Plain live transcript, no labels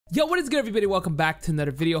Yo, what is good, everybody? Welcome back to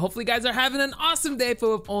another video. Hopefully you guys are having an awesome day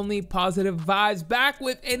full of only positive vibes. Back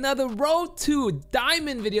with another Road to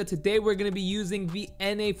Diamond video. Today we're going to be using the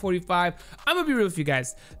NA45. I'm going to be real with you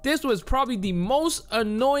guys. This was probably the most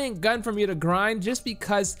annoying gun for me to grind, just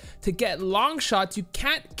because to get long shots you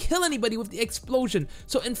can't kill anybody with the explosion.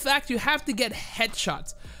 So in fact you have to get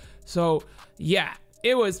headshots. So yeah,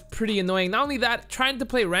 it was pretty annoying. Not only that, trying to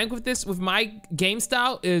play rank with this with my game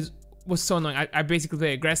style was so annoying. I basically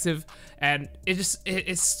play aggressive and it's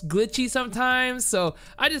glitchy sometimes, so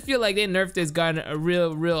I just feel like they nerfed this gun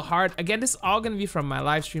real hard. Again, this is all gonna be from my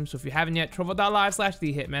live stream, so if you haven't yet,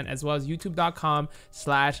 trovo.live/thehitman, as well as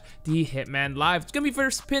youtube.com/thehitmanlive. It's gonna be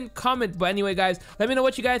first pinned comment. But anyway guys, let me know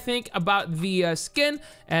what you guys think about the skin,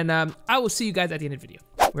 and I will see you guys at the end of the video.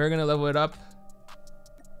 We're gonna level it up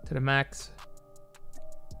to the max.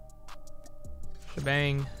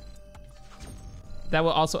 Shebang. That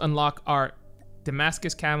will also unlock our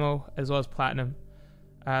Damascus camo as well as platinum.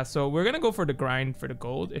 So we're gonna go for the grind for the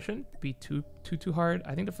gold. It shouldn't be too hard.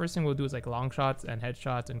 I think the first thing we'll do is like long shots and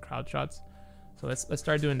headshots and crowd shots. So let's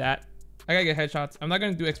start doing that. I gotta get headshots. I'm not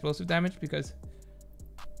gonna do explosive damage because.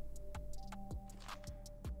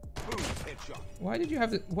 Why did you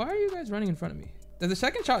have to? Why are you guys running in front of me? Does the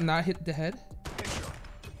second shot not hit the head?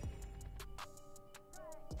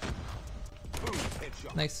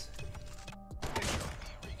 Nice.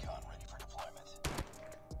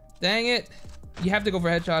 Dang it. You have to go for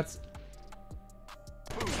headshots.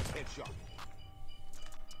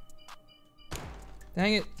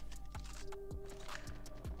 Dang it.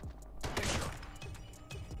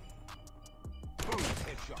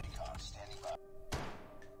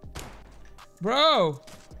 Bro.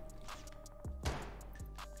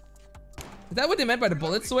 Is that what they meant by the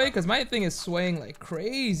bullet sway? Because my thing is swaying like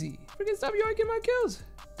crazy. Freaking stop yoinking my kills.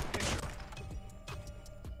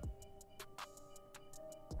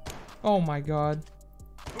 Oh my god.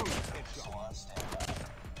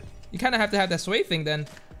 You kind of have to have that sway thing then,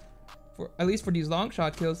 for at least for these long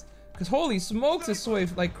shot kills, because holy smokes, it sway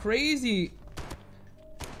like crazy.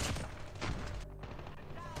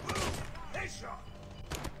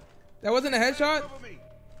 That wasn't a headshot?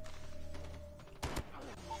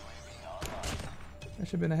 That should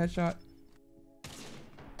have been a headshot.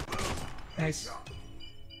 Nice.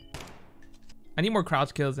 I need more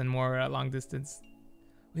crouch kills and more long distance.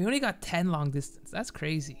 We only got 10 long distance. That's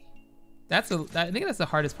crazy. I think that's the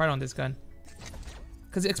hardest part on this gun,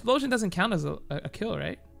 because the explosion doesn't count as a kill,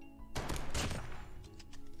 right?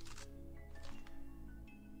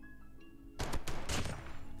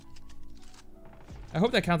 I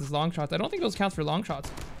hope that counts as long shots. I don't think those count for long shots,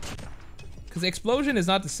 because the explosion is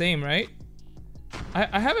not the same, right?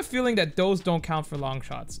 I have a feeling that those don't count for long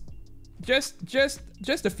shots. Just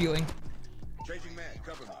a feeling. Changing man,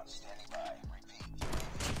 cover me.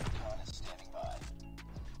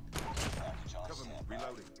 Cover me,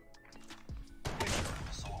 reloading.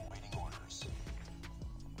 Missile awaiting orders.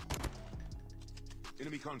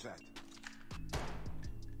 Enemy contact.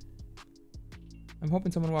 I'm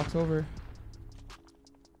hoping someone walks over.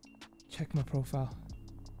 Check my profile.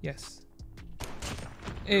 Yes.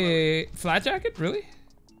 A flat jacket? Really?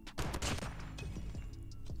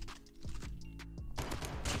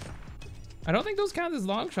 I don't think those count as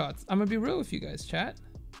long shots. I'm gonna be real with you guys, chat.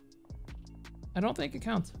 I don't think it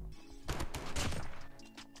counts.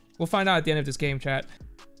 We'll find out at the end of this game, chat.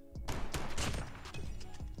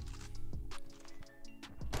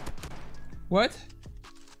 What?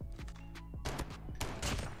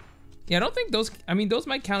 Yeah, I don't think those, I mean, those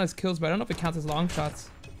might count as kills, but I don't know if it counts as long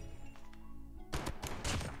shots.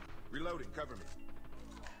 Reloading, cover me.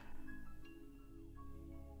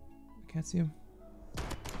 I can't see him.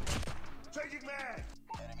 Changing man.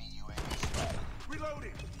 Enemy UAV spotted.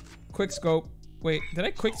 Reloading. Quick scope. Wait, did I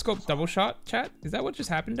quick scope double shot, chat? Is that what just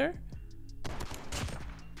happened there?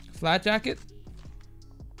 Flat jacket.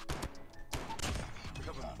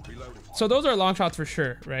 Cover me. Reloading. So those are long shots for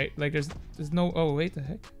sure, right? Like there's no, oh wait, the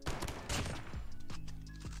heck?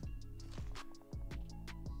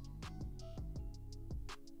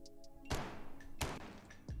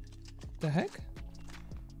 The heck?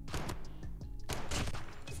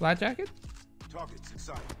 Flat jacket? Targets in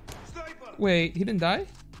sight. Sniper. Wait, he didn't die?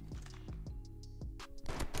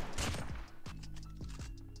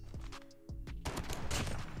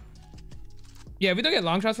 Yeah, if we don't get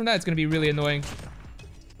long shots from that, it's gonna be really annoying.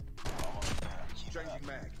 Changing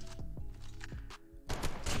mag.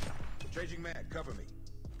 Changing mag, cover me.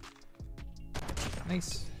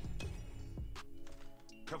 Nice.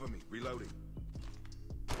 Cover me, reloading.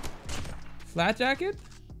 Flat jacket?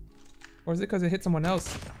 Or is it because it hit someone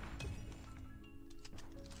else?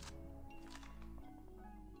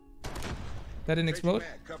 That didn't Changing explode?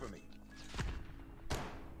 mag, cover me.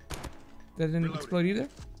 That didn't Reloading. explode either?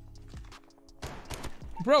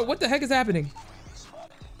 Bro, what the heck is happening?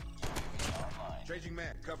 Changing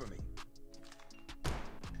mag, cover me.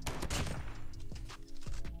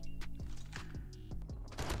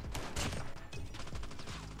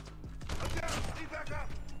 I'm down. Need back up.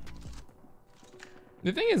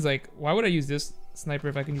 The thing is, like, why would I use this sniper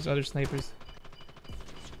if I can use other snipers?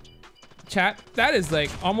 Chat, that is like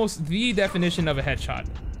almost the definition of a headshot.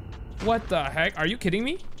 What the heck? Are you kidding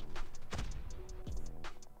me?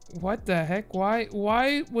 What the heck?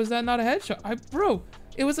 Why was that not a headshot? Bro,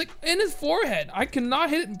 it was like in his forehead. I cannot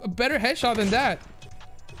hit a better headshot than that.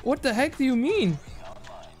 What the heck do you mean?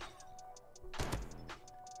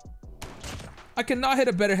 I cannot hit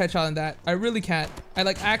a better headshot than that. I really can't. I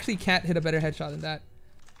like actually can't hit a better headshot than that.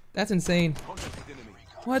 That's insane.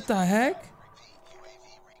 What the heck?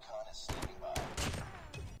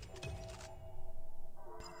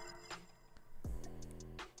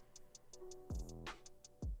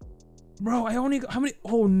 Bro, I only got, how many?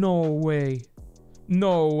 Oh, no way.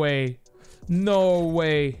 No way. No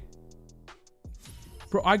way.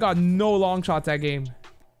 Bro, I got no long shots that game.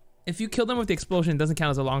 If you kill them with the explosion, it doesn't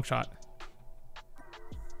count as a long shot.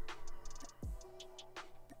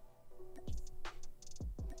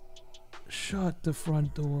 Shut the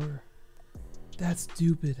front door. That's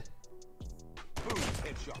stupid. Boom,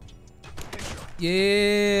 headshot. Headshot.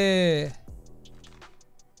 Yeah.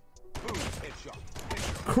 Boom, headshot.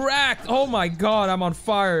 Cracked. Oh my god, I'm on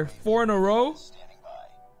fire. 4 in a row.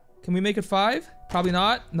 Can we make it 5? Probably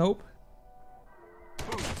not. Nope.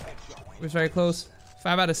 Boom, headshot. We're very close.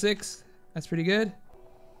 5 out of 6. That's pretty good.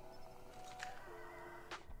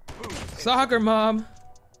 Boom, Soccer mom.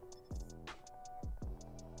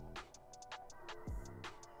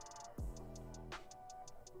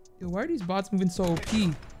 Yo, why are these bots moving so OP?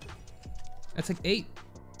 That's like 8.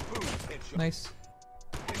 boom, headshot. Nice.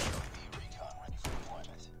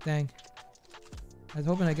 Dang. I was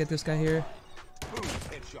hoping I get this guy here. Boom,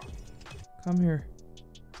 headshot. Come here.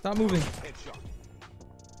 Stop moving. Headshot.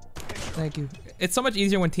 Thank you. It's so much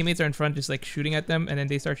easier when teammates are in front just like shooting at them and then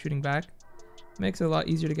they start shooting back. Makes it a lot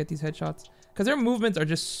easier to get these headshots. Because their movements are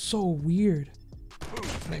just so weird. Boom,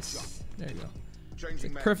 Nice. There you go. Changing It's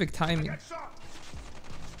like mag. perfect timing. Got shot.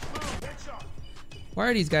 Boom, headshot. Why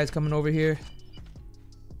are these guys coming over here?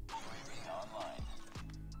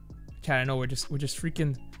 Chat, I know we're just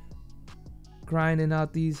freaking grinding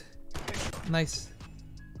out these. Nice.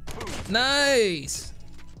 Nice.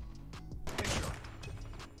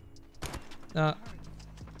 Targets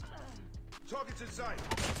in sight.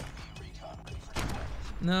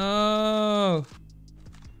 No.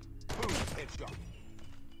 Boom, headshot.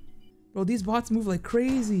 Bro, these bots move like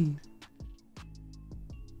crazy.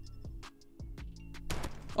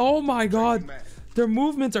 Oh my god. Mag. Their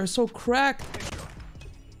movements are so cracked.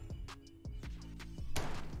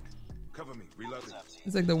 Cover me. Reloading.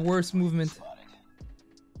 It's like the worst movement.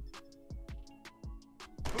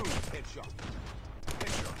 Boom, headshot.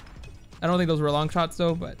 Headshot. I don't think those were long shots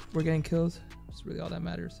though, but we're getting kills. That's really all that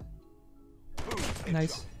matters. Boom, headshot.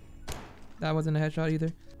 Nice. That wasn't a headshot either.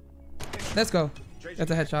 Let's go. Changing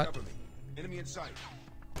That's a mag. headshot. Cover me. Enemy in sight.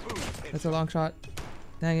 Boom, That's a headshot. long shot.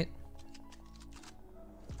 Dang it.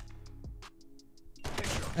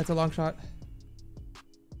 That's a long shot.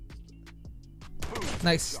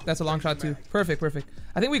 Nice. That's a long shot too. Perfect, perfect.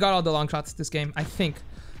 I think we got all the long shots this game. I think.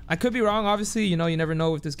 I could be wrong, obviously. You know, you never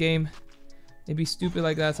know with this game. It'd be stupid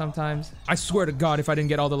like that sometimes. I swear to God, if I didn't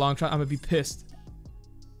get all the long shots, I'm gonna be pissed.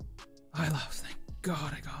 I lost. Thank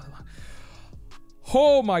God I got the long.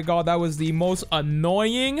 Oh my God, that was the most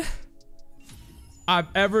annoying I've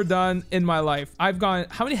ever done in my life. I've gone,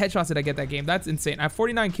 how many headshots did I get that game? That's insane. I have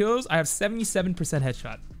 49 kills. I have 77%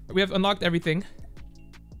 headshot. We have unlocked everything.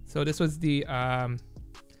 So this was the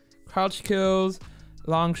crouch kills,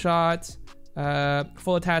 long shots,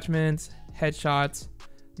 full attachments, headshots,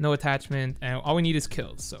 no attachment, and all we need is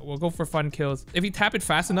kills. So we'll go for fun kills. If you tap it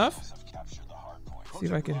fast enough, see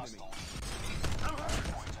if I can.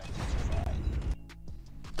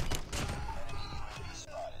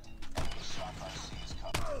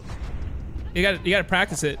 You gotta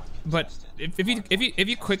practice it, but if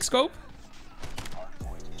you quick scope,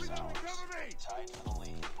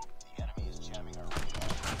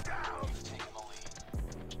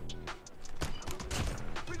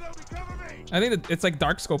 I think that it's like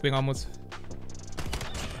dark scoping almost.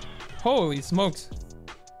 Holy smokes!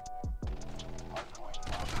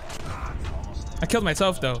 I killed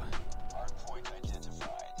myself though.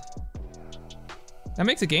 That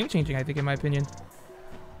makes it game changing, I think, in my opinion.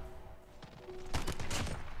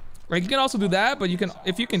 Like you can also do that, but you can,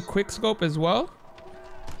 if you can quick scope as well.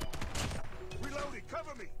 Reloading.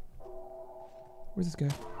 Cover me. Where's this guy?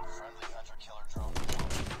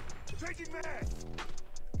 Changing mag.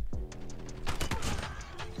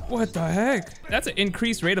 What the heck? That's an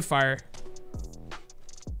increased rate of fire.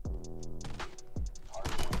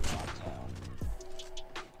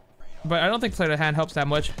 But I don't think sleight of hand helps that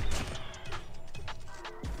much.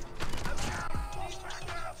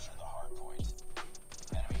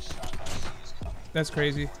 That's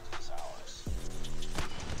crazy.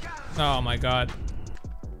 Oh my god.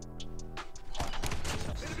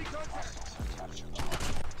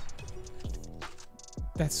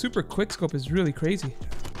 That super quick scope is really crazy.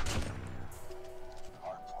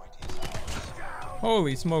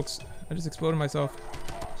 Holy smokes. I just exploded myself.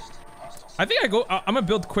 I think I'm gonna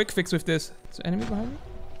build quick fix with this. Is there enemy behind me?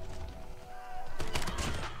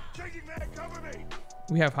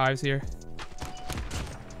 We have hives here.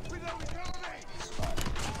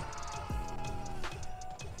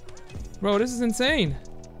 Bro, this is insane.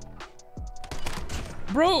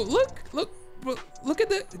 Bro, bro, look at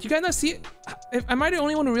the, you guys not see it? Am I the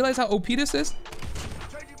only one who realized how OP this is?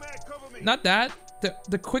 Not that,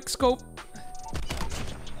 the quick scope.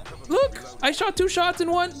 Look, I shot 2 shots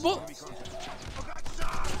in one.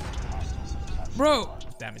 Bro,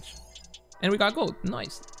 damage. And we got gold,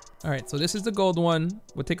 nice. All right, so this is the gold one.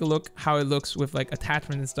 We'll take a look how it looks with like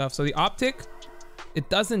attachment and stuff. So the optic, it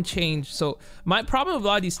doesn't change. So my problem with a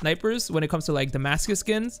lot of these snipers when it comes to like Damascus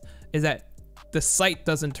skins is that the sight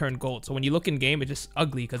doesn't turn gold. So when you look in game, it's just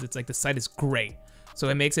ugly because it's like the sight is gray. So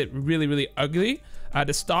it makes it really, really ugly.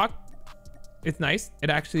 The stock, it's nice. It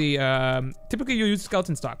actually, typically you use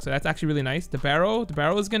skeleton stock. So that's actually really nice. The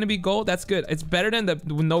barrel is gonna be gold. That's good. It's better than the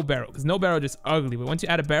no barrel because no barrel is just ugly. But once you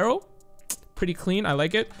add a barrel, pretty clean. I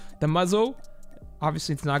like it. The muzzle,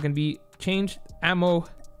 obviously it's not gonna be changed. Ammo,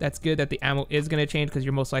 that's good that the ammo is gonna change because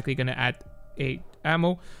you're most likely gonna add a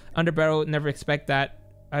ammo. Under barrel, never expect that.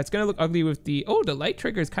 It's gonna look ugly with the, oh, the light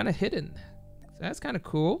trigger is kind of hidden. So that's kind of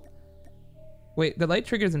cool. Wait, the light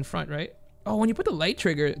trigger is in front, right? Oh, when you put the light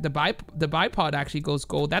trigger, the bipod actually goes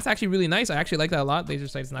gold. That's actually really nice. I actually like that a lot. Laser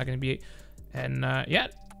sight's not gonna be, and yeah.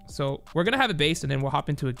 So we're gonna have a base and then we'll hop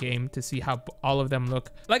into a game to see how all of them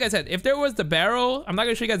look. Like I said, if there was the barrel, I'm not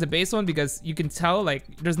gonna show you guys the base one because you can tell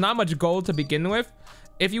like there's not much gold to begin with.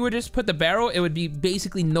 If you would just put the barrel, it would be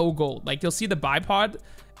basically no gold. Like you'll see the bipod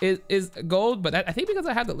is gold, but I think because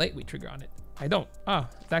I have the lightweight trigger on it. I don't. Oh,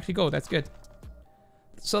 it's actually gold. That's good.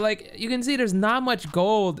 So like you can see there's not much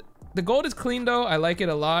gold. The gold is clean though. I like it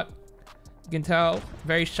a lot. You can tell,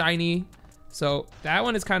 very shiny. So that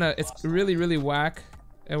one is kind of, it's really, really whack.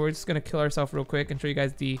 And we're just gonna kill ourselves real quick and show you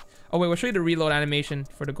guys the, oh wait, we'll show you the reload animation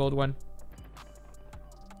for the gold one.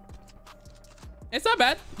 It's not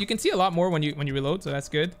bad. You can see a lot more when you reload, so that's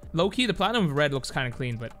good. Low key, the platinum red looks kind of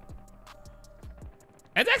clean, but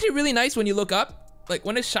it's actually really nice when you look up. Like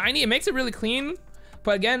when it's shiny, it makes it really clean.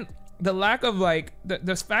 But again, the lack of like,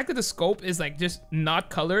 the fact that the scope is like just not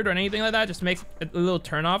colored or anything like that just makes it a little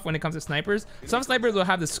turn off when it comes to snipers. Some snipers will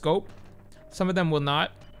have the scope, some of them will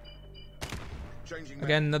not.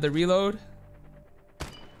 Again, another reload.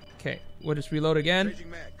 Okay, we'll just reload again.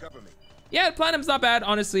 Yeah, platinum's not bad,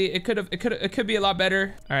 honestly. It could be a lot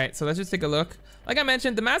better. All right, so let's just take a look. Like I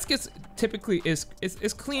mentioned, Damascus typically is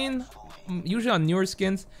clean, usually on newer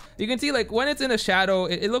skins. You can see like when it's in a shadow,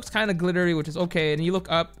 it looks kind of glittery, which is okay. And you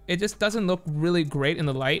look up, it just doesn't look really great in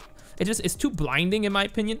the light. It's too blinding in my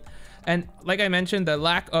opinion. And like I mentioned, the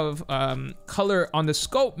lack of color on the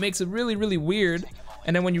scope makes it really, really weird.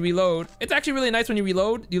 And then when you reload, it's actually really nice when you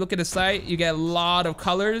reload. You look at the sight, you get a lot of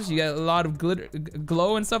colors, you get a lot of glitter,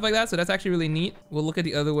 glow and stuff like that. So that's actually really neat. We'll look at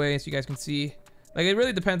the other way so you guys can see. Like it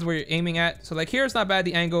really depends where you're aiming at. So like here it's not bad,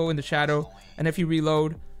 the angle in the shadow. And if you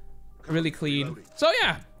reload, really clean. So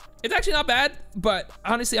yeah, it's actually not bad. But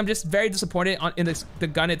honestly, I'm just very disappointed in the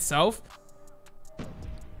gun itself.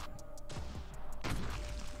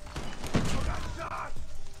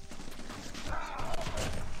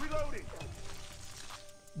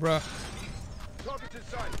 Bruh.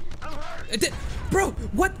 Bro,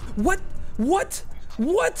 what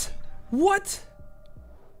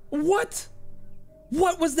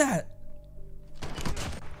was that?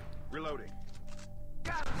 Reloading.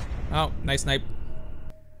 Oh, nice snipe.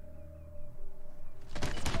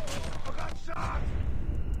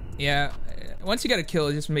 Yeah, once you get a kill,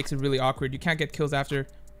 it just makes it really awkward. You can't get kills after.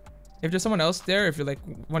 If there's someone else there, if you're like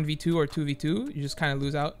 1v2 or 2v2, you just kind of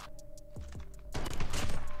lose out.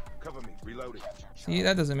 Reloading. See,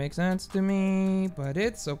 that doesn't make sense to me, but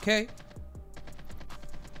it's okay.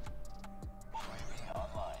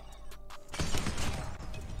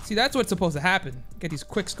 See, that's what's supposed to happen. Get these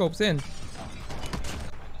quick scopes in.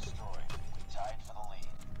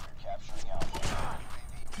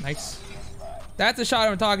 Nice. That's the shot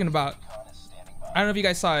I'm talking about. I don't know if you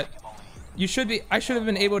guys saw it. I should have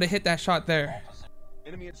been able to hit that shot there.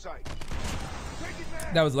 Enemy in sight.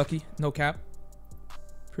 That was lucky. No cap.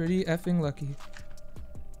 Pretty effing lucky.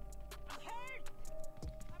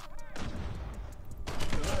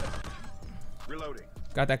 Reloading.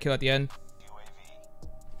 Got that kill at the end.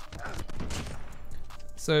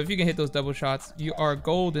 So if you can hit those double shots, you are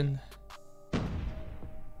golden.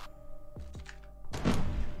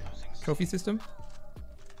 Trophy system.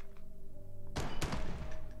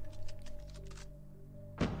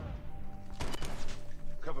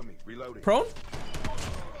 Cover me. Reloading. Prone?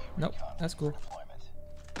 Nope, that's cool.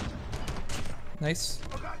 Nice.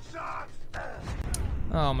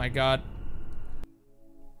 Oh my god.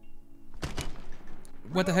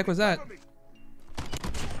 What the heck was that?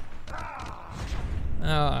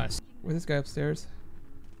 Ah, where's this guy upstairs?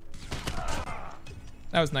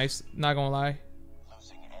 That was nice, not gonna lie.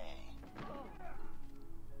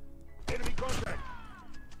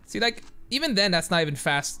 See, like, even then, that's not even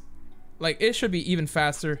fast. Like, it should be even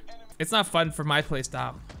faster. It's not fun for my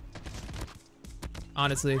playstyle.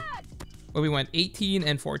 Honestly. Well, we went 18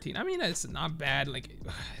 and 14. I mean, that's not bad. Like,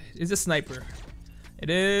 it's a sniper. It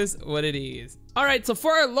is what it is. All right, so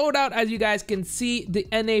for our loadout, as you guys can see, the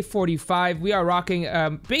NA45, we are rocking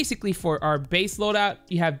basically for our base loadout.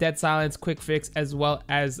 You have Dead Silence, Quick Fix, as well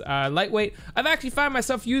as Lightweight. I've actually found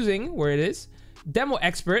myself using, where it is, Demo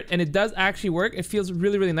Expert, and it does actually work. It feels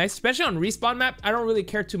really, really nice, especially on respawn map. I don't really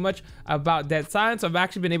care too much about Dead Silence. I've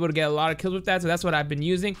actually been able to get a lot of kills with that, so that's what I've been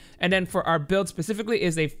using. And then for our build specifically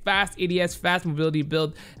is a fast ADS, fast mobility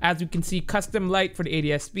build. As you can see, custom light for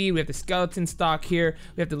the ADS speed. We have the skeleton stock here.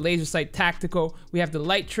 We have the laser sight tactical. We have the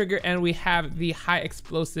light trigger, and we have the high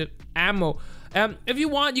explosive ammo. If you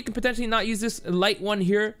want, you can potentially not use this light one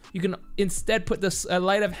here. You can instead put this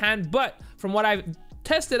light of hand, but from what I've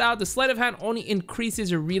tested out, the sleight of hand only increases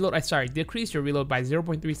your reload. Decrease your reload by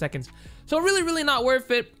 0.3 seconds. So really, really not worth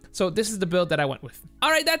it. So this is the build that I went with. All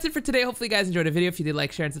right, that's it for today. Hopefully you guys enjoyed the video. If you did,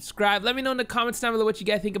 like, share, and subscribe. Let me know in the comments down below what you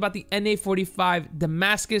guys think about the NA45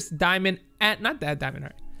 Damascus Diamond, and not that diamond, all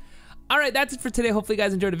right. All right, that's it for today. Hopefully you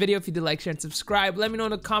guys enjoyed the video. If you did, like, share, and subscribe. Let me know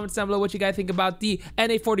in the comments down below what you guys think about the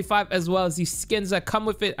NA45 as well as the skins that come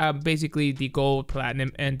with it. Basically the gold,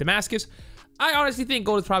 platinum, and Damascus. I honestly think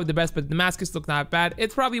gold is probably the best, but Damascus looks not bad.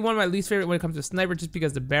 It's probably one of my least favorite when it comes to sniper, just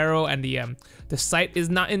because the barrel and the sight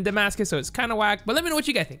is not in Damascus, so it's kind of whack. But let me know what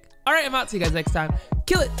you guys think. All right, I'm out. See you guys next time.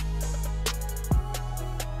 Kill it.